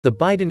The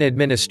Biden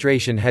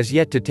administration has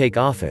yet to take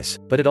office,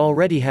 but it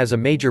already has a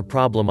major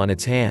problem on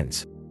its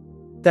hands.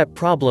 That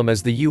problem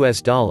is the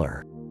US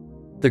dollar.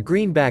 The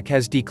greenback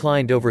has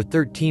declined over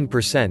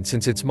 13%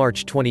 since its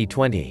March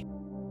 2020.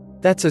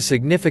 That's a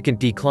significant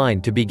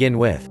decline to begin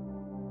with.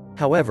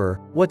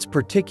 However, what's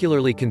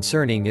particularly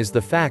concerning is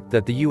the fact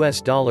that the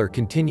US dollar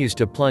continues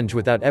to plunge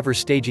without ever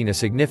staging a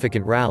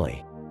significant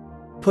rally.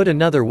 Put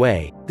another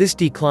way, this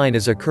decline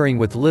is occurring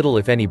with little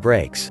if any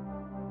breaks.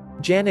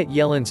 Janet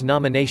Yellen's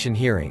nomination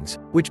hearings,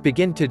 which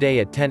begin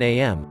today at 10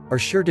 a.m., are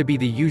sure to be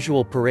the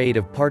usual parade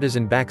of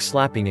partisan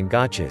backslapping and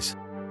gotchas.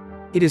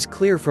 It is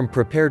clear from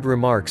prepared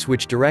remarks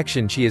which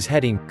direction she is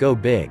heading: go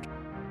big.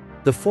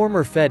 The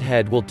former Fed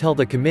head will tell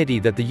the committee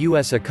that the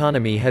U.S.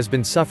 economy has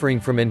been suffering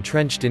from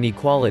entrenched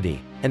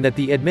inequality, and that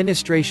the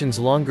administration's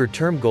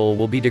longer-term goal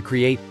will be to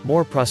create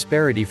more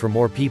prosperity for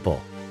more people.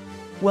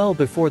 Well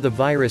before the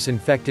virus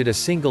infected a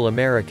single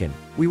American,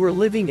 we were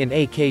living in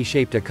a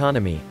K-shaped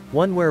economy,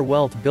 one where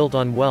wealth built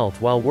on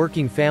wealth while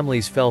working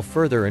families fell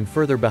further and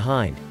further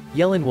behind,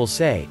 Yellen will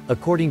say,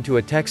 according to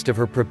a text of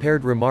her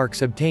prepared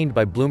remarks obtained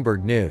by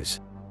Bloomberg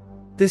News.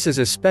 This is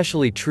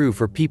especially true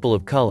for people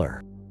of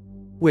color.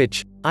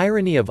 Which,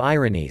 irony of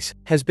ironies,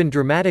 has been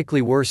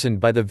dramatically worsened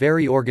by the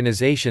very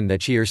organization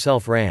that she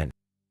herself ran.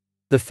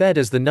 The Fed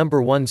is the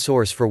 #1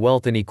 source for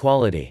wealth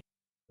inequality.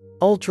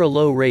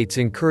 Ultra-low rates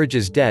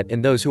encourages debt,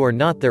 and those who are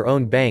not their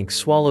own banks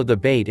swallow the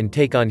bait and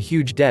take on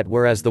huge debt,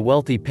 whereas the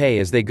wealthy pay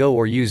as they go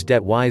or use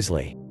debt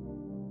wisely.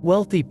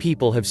 Wealthy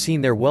people have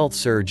seen their wealth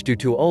surge due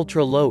to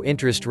ultra-low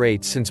interest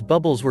rates since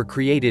bubbles were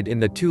created in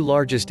the two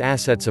largest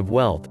assets of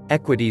wealth,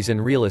 equities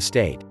and real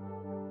estate.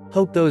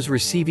 Hope those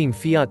receiving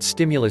fiat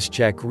stimulus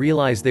check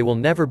realize they will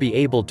never be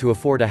able to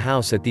afford a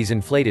house at these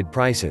inflated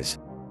prices.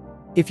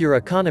 If your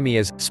economy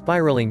is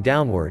spiraling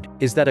downward,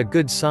 is that a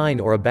good sign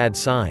or a bad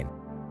sign?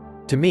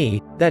 To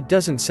me, that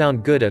doesn't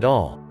sound good at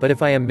all, but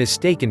if I am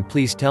mistaken,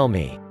 please tell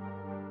me.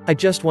 I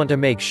just want to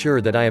make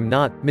sure that I am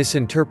not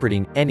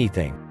misinterpreting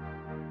anything.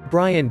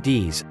 Brian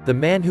Dees, the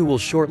man who will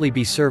shortly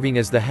be serving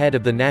as the head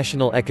of the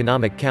National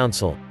Economic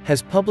Council,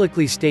 has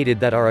publicly stated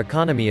that our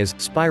economy is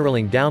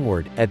spiraling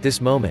downward at this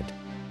moment.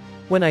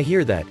 When I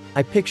hear that,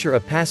 I picture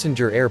a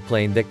passenger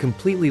airplane that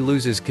completely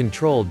loses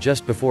control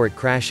just before it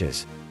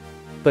crashes.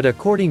 But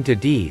according to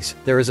Dees,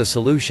 there is a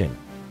solution.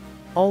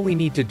 All we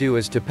need to do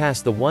is to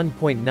pass the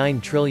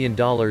 $1.9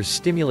 trillion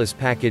stimulus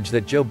package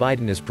that Joe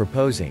Biden is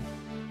proposing.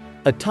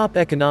 A top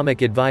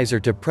economic advisor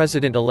to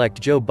President-elect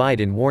Joe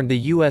Biden warned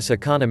the U.S.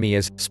 economy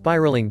is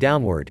spiraling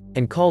downward,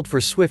 and called for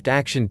swift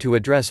action to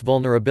address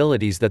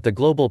vulnerabilities that the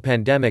global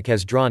pandemic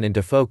has drawn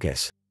into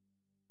focus.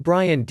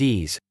 Brian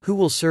Dees, who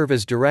will serve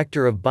as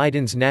director of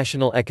Biden's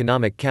National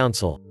Economic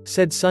Council,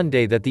 said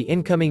Sunday that the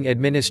incoming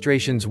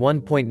administration's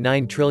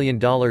 $1.9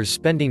 trillion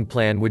spending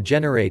plan would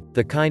generate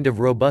the kind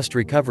of robust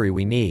recovery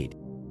we need.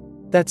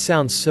 That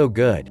sounds so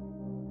good.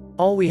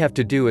 All we have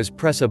to do is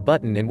press a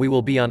button and we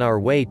will be on our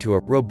way to a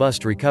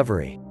robust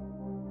recovery.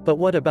 But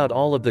what about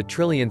all of the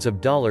trillions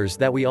of dollars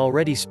that we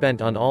already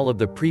spent on all of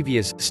the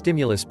previous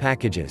stimulus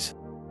packages?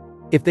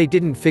 If they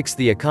didn't fix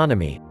the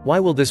economy, why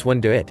will this one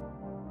do it?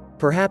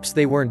 Perhaps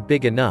they weren't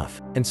big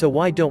enough, and so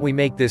why don't we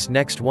make this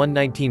next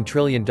 $19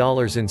 trillion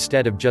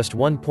instead of just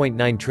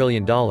 $1.9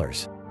 trillion?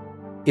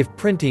 If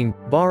printing,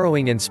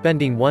 borrowing and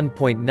spending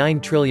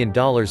 $1.9 trillion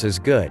is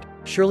good,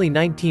 surely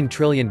 $19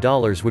 trillion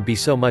would be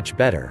so much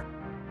better.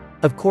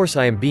 Of course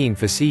I am being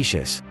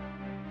facetious.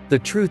 The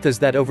truth is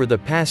that over the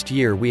past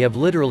year we have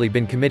literally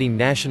been committing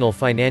national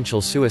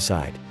financial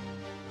suicide.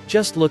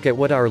 Just look at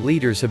what our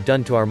leaders have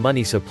done to our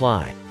money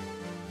supply.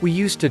 We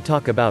used to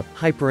talk about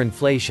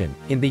hyperinflation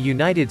in the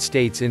United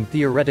States in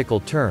theoretical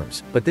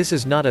terms, but this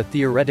is not a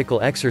theoretical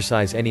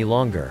exercise any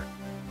longer.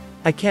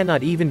 I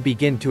cannot even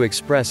begin to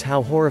express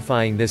how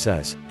horrifying this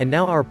is, and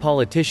now our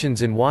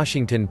politicians in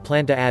Washington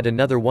plan to add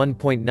another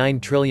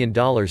 $1.9 trillion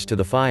to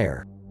the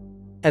fire.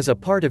 As a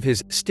part of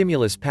his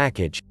stimulus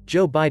package,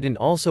 Joe Biden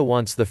also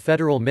wants the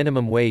federal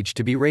minimum wage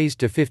to be raised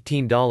to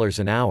 $15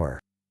 an hour.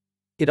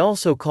 It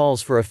also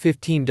calls for a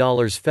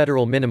 $15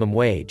 federal minimum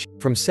wage,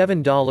 from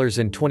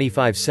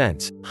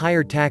 $7.25,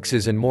 higher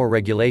taxes and more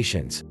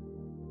regulations.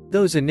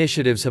 Those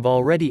initiatives have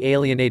already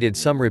alienated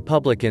some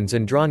Republicans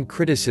and drawn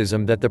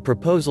criticism that the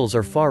proposals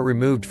are far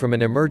removed from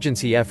an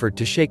emergency effort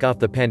to shake off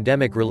the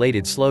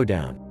pandemic-related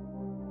slowdown.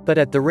 But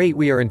at the rate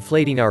we are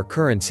inflating our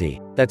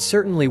currency, that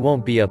certainly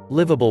won't be a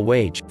livable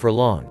wage for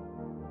long.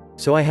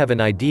 So I have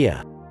an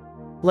idea.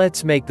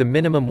 Let's make the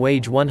minimum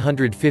wage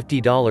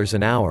 $150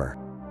 an hour.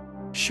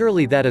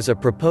 Surely that is a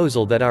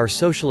proposal that our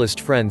socialist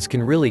friends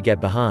can really get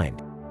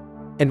behind.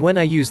 And when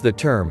I use the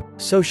term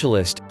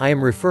socialist, I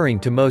am referring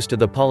to most of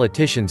the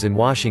politicians in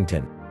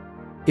Washington.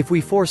 If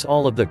we force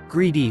all of the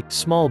greedy,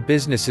 small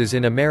businesses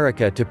in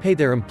America to pay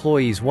their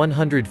employees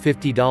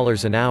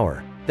 $150 an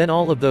hour, then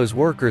all of those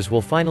workers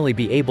will finally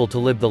be able to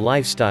live the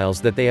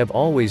lifestyles that they have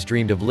always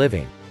dreamed of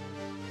living.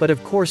 But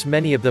of course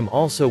many of them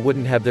also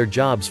wouldn't have their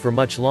jobs for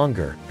much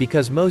longer,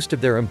 because most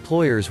of their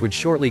employers would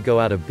shortly go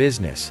out of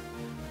business.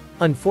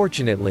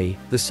 Unfortunately,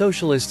 the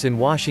socialists in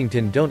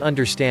Washington don't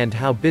understand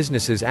how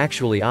businesses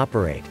actually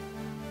operate.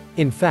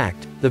 In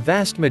fact, the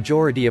vast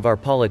majority of our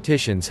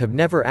politicians have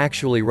never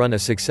actually run a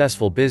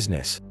successful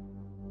business.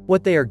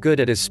 What they are good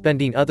at is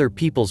spending other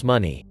people's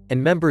money,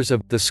 and members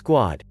of the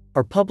squad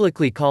are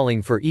publicly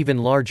calling for even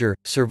larger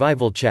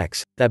survival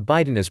checks that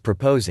Biden is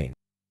proposing.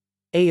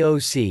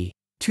 AOC,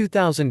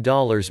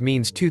 $2,000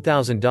 means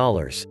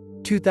 $2,000.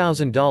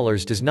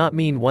 $2,000 does not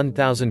mean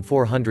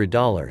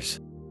 $1,400.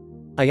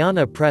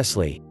 Ayanna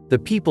Pressley, the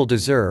people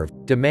deserve,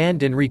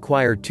 demand and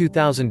require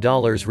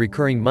 $2,000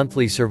 recurring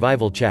monthly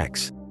survival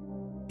checks.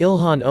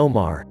 Ilhan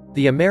Omar,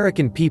 the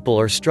American people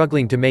are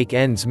struggling to make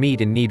ends meet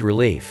and need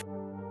relief.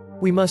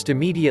 We must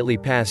immediately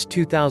pass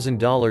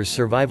 $2,000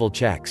 survival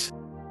checks.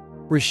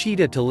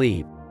 Rashida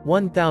Tlaib,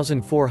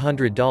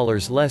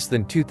 $1,400 less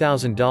than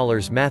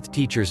 $2,000. Math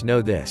teachers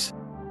know this.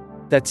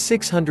 That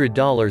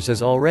 $600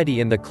 is already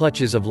in the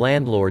clutches of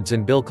landlords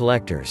and bill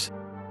collectors.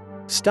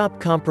 Stop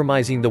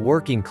compromising the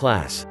working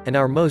class and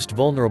our most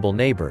vulnerable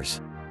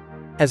neighbors.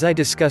 As I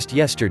discussed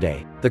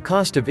yesterday, the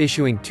cost of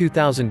issuing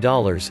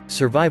 $2,000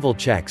 survival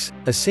checks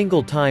a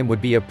single time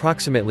would be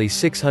approximately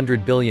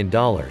 $600 billion.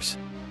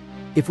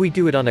 If we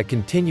do it on a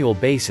continual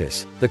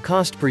basis, the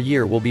cost per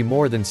year will be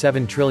more than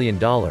 $7 trillion.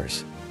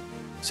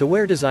 So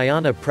where does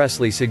Ayanna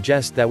Pressley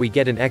suggest that we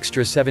get an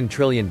extra $7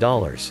 trillion?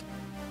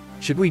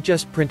 Should we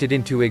just print it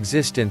into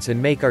existence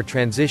and make our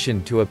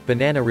transition to a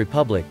banana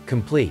republic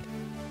complete?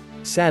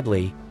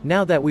 Sadly,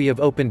 now that we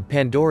have opened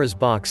Pandora's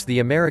box, the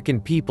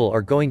American people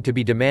are going to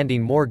be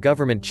demanding more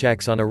government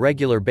checks on a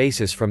regular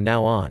basis from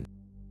now on.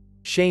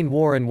 Shane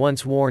Warren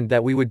once warned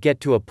that we would get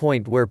to a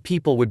point where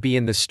people would be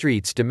in the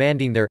streets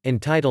demanding their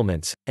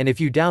entitlements, and if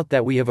you doubt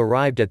that we have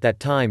arrived at that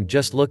time,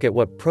 just look at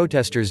what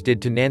protesters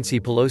did to Nancy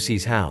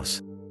Pelosi's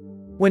house.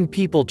 When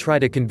people try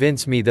to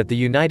convince me that the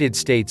United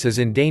States is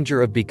in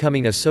danger of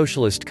becoming a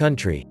socialist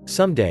country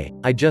someday,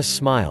 I just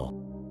smile.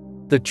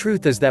 The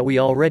truth is that we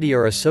already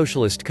are a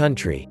socialist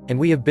country, and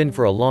we have been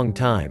for a long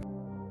time.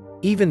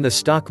 Even the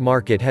stock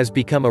market has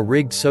become a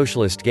rigged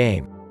socialist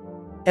game.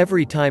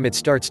 Every time it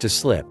starts to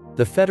slip,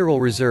 the Federal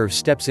Reserve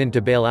steps in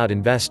to bail out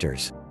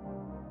investors.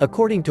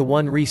 According to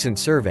one recent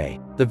survey,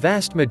 the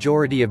vast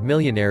majority of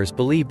millionaires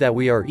believe that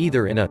we are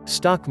either in a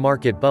stock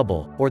market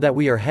bubble or that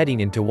we are heading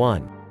into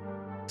one.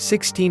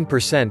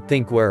 16%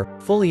 think we're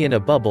fully in a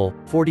bubble,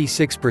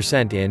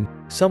 46% in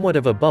somewhat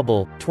of a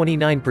bubble,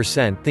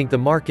 29% think the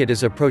market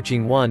is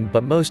approaching one,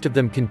 but most of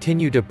them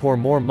continue to pour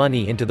more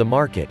money into the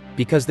market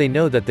because they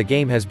know that the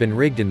game has been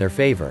rigged in their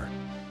favor.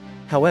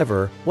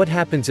 However, what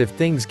happens if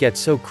things get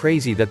so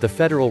crazy that the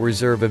Federal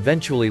Reserve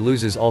eventually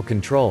loses all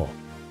control?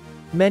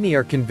 Many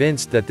are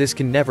convinced that this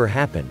can never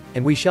happen,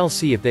 and we shall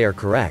see if they are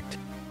correct.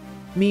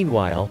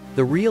 Meanwhile,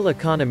 the real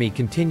economy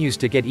continues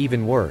to get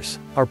even worse,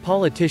 our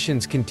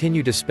politicians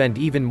continue to spend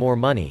even more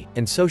money,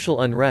 and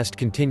social unrest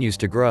continues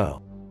to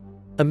grow.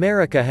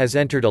 America has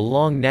entered a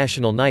long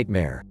national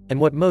nightmare, and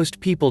what most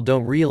people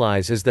don't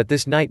realize is that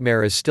this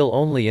nightmare is still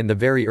only in the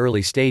very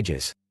early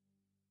stages.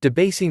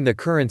 Debasing the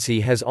currency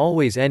has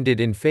always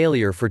ended in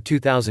failure for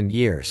 2,000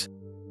 years.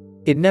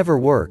 It never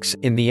works,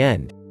 in the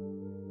end.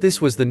 This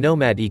was the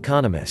Nomad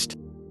Economist.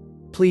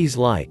 Please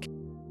like,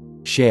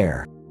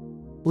 share,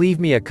 leave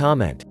me a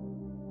comment,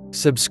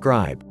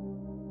 subscribe.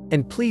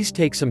 And please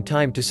take some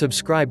time to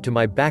subscribe to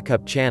my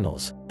backup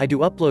channels, I do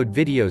upload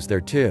videos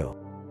there too.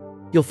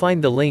 You'll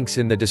find the links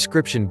in the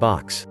description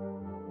box.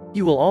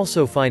 You will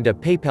also find a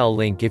PayPal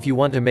link if you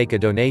want to make a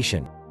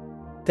donation.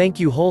 Thank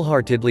you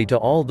wholeheartedly to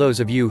all those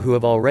of you who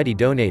have already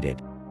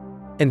donated.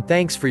 And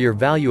thanks for your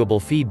valuable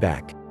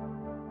feedback.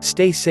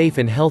 Stay safe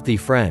and healthy,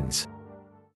 friends.